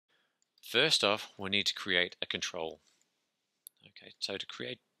First off, we need to create a control. Okay, so to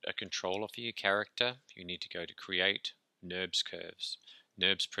create a controller for your character, you need to go to Create, NURBS Curves,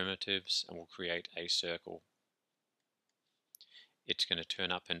 NURBS Primitives, and we'll create a circle. It's going to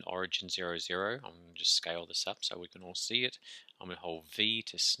turn up in Origin 00. I'm going to just scale this up so we can all see it. I'm going to hold V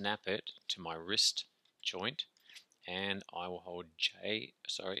to snap it to my wrist joint, and I will hold E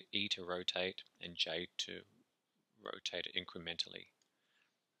to rotate and J to rotate it incrementally.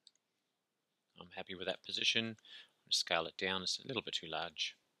 I'm happy with that position. I'm going to scale it down. It's a little bit too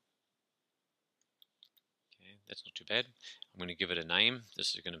large. Okay, that's not too bad. I'm going to give it a name.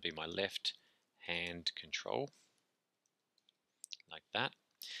 This is going to be my left hand control, like that.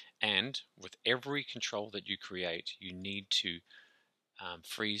 And with every control that you create, you need to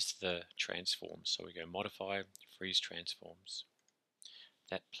freeze the transforms. So we go Modify, Freeze Transforms.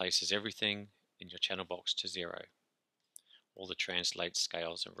 That places everything in your channel box to 0. All the translate,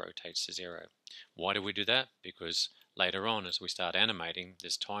 scales, and rotates to 0. Why do we do that? Because later on, as we start animating,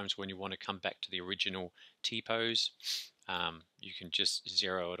 there's times when you want to come back to the original T-pose. You can just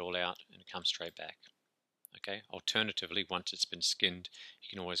 0 it all out and come straight back. Okay. Alternatively, once it's been skinned, you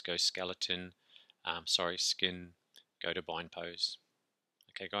can always go skin, go to bind pose.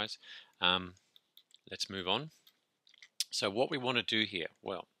 Okay, guys. Let's move on. So what we want to do here,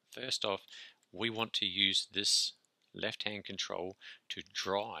 well, first off, we want to use this left-hand control to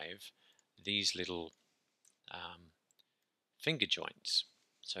drive these little finger joints.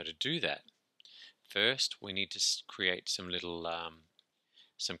 So to do that, first we need to create some little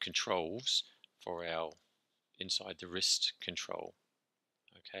some controls for our inside the wrist control.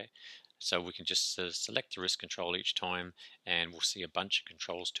 Okay, so we can just select the wrist control each time, and we'll see a bunch of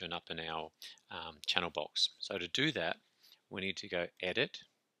controls turn up in our channel box. So to do that, we need to go Edit,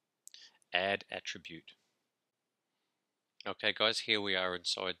 Add Attribute. Okay, guys, here we are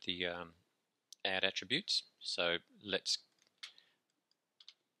inside the Add Attributes. So let's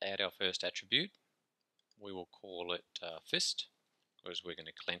add our first attribute. We will call it Fist, because we're going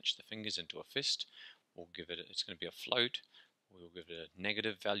to clench the fingers into a fist. We'll give it, it's going to be a float. We'll give it a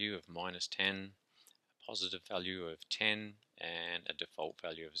negative value of -10, a positive value of 10, and a default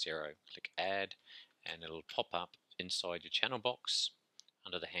value of 0. Click Add, and it'll pop up inside your channel box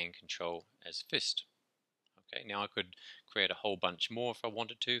under the hand control as Fist. Okay, now I could create a whole bunch more if I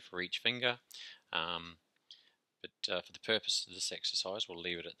wanted to for each finger, but for the purpose of this exercise, we'll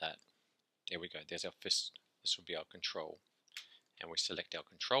leave it at that. There we go, there's our fist. This will be our control, and we select our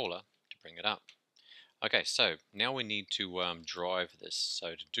controller to bring it up. Okay, so now we need to drive this.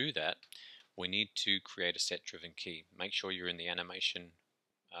 So to do that, we need to create a set-driven key. Make sure you're in the animation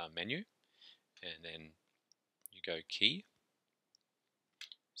menu, and then you go Key,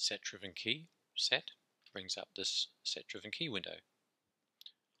 Set-driven Key, Set, brings up this set-driven key window.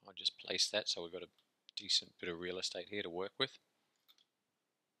 I'll just place that so we've got a decent bit of real estate here to work with.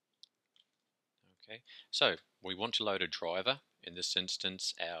 Okay, so we want to load a driver. In this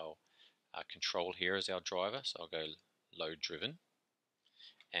instance, our control here is our driver, so I'll go Load Driven,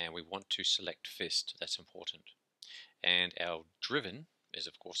 and we want to select Fist. That's important. And our driven is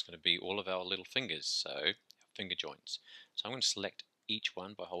of course going to be all of our little fingers, so our finger joints. So I'm going to select each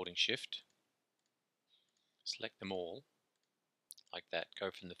one by holding Shift, select them all like that, go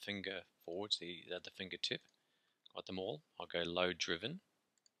from the finger forwards, the other fingertip, got them all. I'll go Load Driven.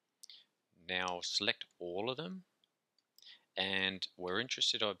 Now select all of them, and we're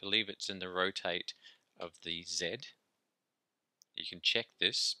interested, I believe it's in the rotate of the Z. You can check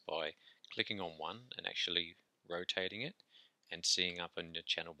this by clicking on one and actually rotating it and seeing up in the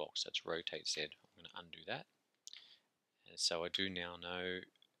channel box that's Rotate Z. I'm going to undo that, and so I do now know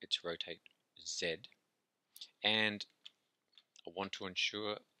it's Rotate Z, and I want to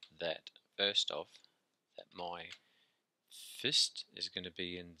ensure that first off that my fist is going to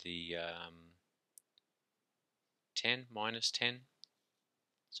be in the 10, -10.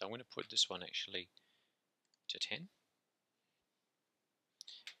 So I'm going to put this one actually to 10,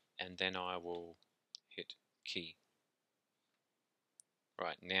 and then I will hit Key.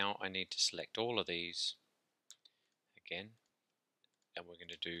 Right, now I need to select all of these again, and we're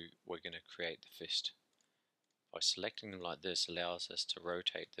going to create the fist. By selecting them like this allows us to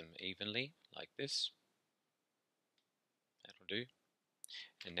rotate them evenly like this. That'll do.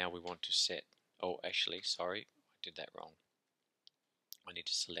 And now we want to set, oh actually sorry, I did that wrong. I need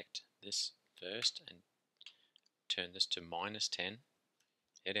to select this first and turn this to -10,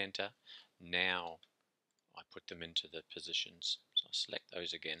 hit enter. Now I put them into the positions, so I select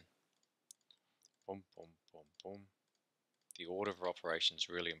those again. Boom, boom, boom, boom. The order of operation is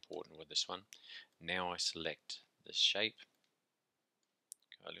really important with this one. Now I select this shape,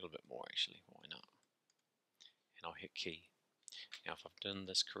 Go a little bit more actually, why not? And I'll hit key. Now if I've done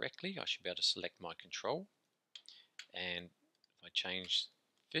this correctly, I should be able to select my control, and if I change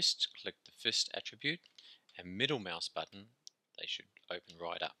fist, click the fist attribute and middle mouse button, they should open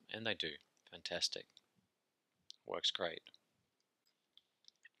right up, and they do. Fantastic. Works great.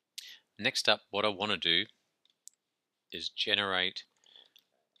 Next up, what I want to do is generate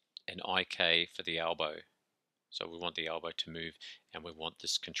an IK for the elbow. So we want the elbow to move, and we want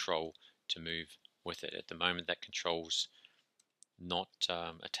this control to move with it. At the moment that control's not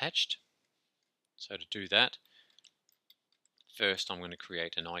attached. So to do that, first I'm going to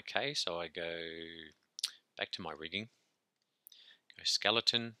create an IK. So I go back to my rigging, go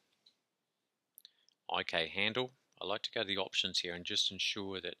skeleton, IK handle. I like to go to the options here and just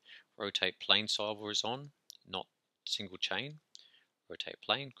ensure that rotate plane solver is on, not single chain. Rotate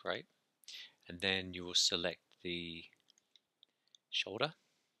plane, great. And then you will select the shoulder,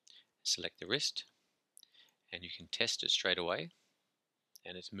 select the wrist, and you can test it straight away,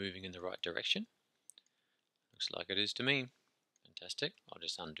 and it's moving in the right direction. Looks like it is to me. Fantastic. I'll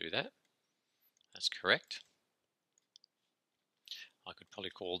just undo that. That's correct. I could probably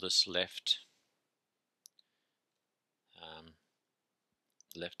call this left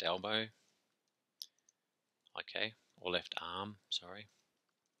elbow, okay, or left arm, sorry,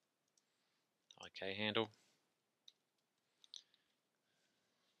 IK handle.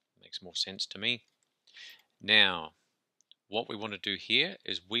 Makes more sense to me. Now, what we want to do here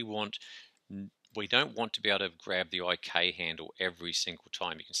is we don't want to be able to grab the IK handle every single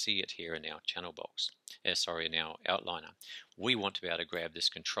time. You can see it here in our channel box, in our outliner. We want to be able to grab this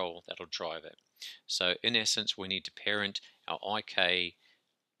control that'll drive it. So in essence, we need to parent our IK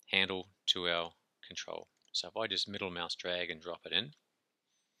handle to our control. So if I just middle mouse drag and drop it in,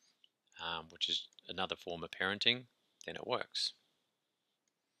 which is another form of parenting, then it works.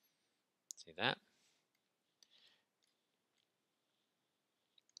 See that?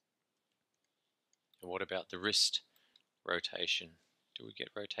 And what about the wrist rotation? Do we get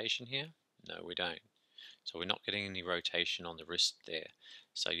rotation here? No, we don't. So we're not getting any rotation on the wrist there.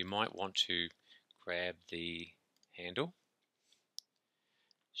 So you might want to grab the handle,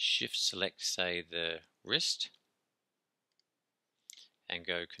 shift select, say, the wrist, and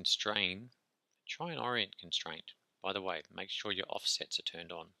go constrain. Try an orient constraint. By the way, make sure your offsets are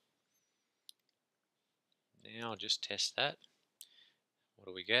turned on. Now I'll just test that. What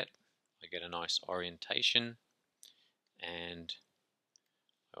do we get? I get a nice orientation, and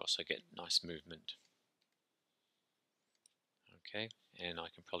I also get nice movement. Okay, and I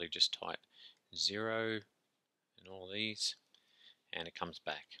can probably just type 0 in all these, and it comes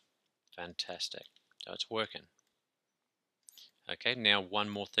back. Fantastic. So it's working. Okay, now one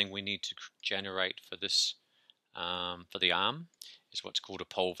more thing we need to generate for this, for the arm, is what's called a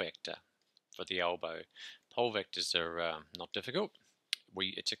pole vector for the elbow. Pole vectors are not difficult.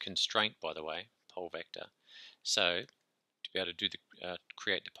 It's a constraint, by the way, pole vector. So to be able to do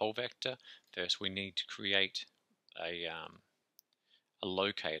create the pole vector, first we need to create a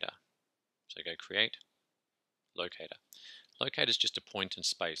locator. So go create locator. Locator is just a point in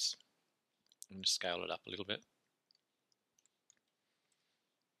space. I'm going to scale it up a little bit.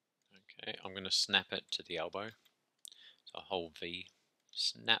 Okay, I'm going to snap it to the elbow. So I hold V,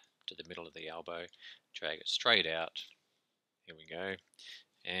 snap to the middle of the elbow, drag it straight out. Here we go.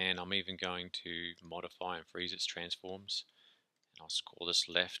 And I'm even going to modify and freeze its transforms. And I'll call this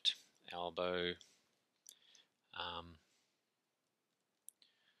left elbow.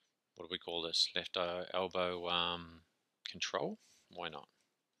 What do we call this? Left elbow control? Why not?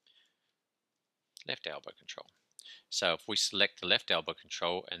 Left elbow control. So if we select the left elbow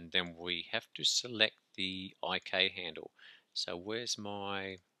control, and then we have to select the IK handle. So where's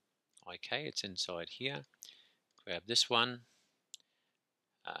my IK? It's inside here. Grab this one.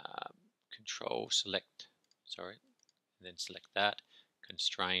 Control select, sorry, and then select that,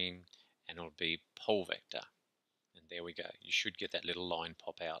 constrain, and it'll be pole vector. And there we go. You should get that little line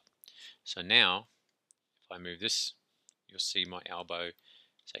pop out. So now, if I move this, you'll see my elbow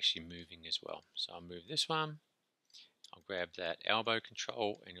is actually moving as well. So I'll move this one, I'll grab that elbow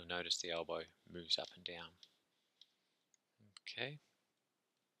control, and you'll notice the elbow moves up and down. Okay.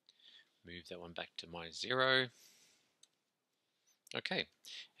 Move that one back to my 0. Okay,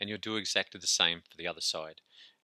 and you'll do exactly the same for the other side.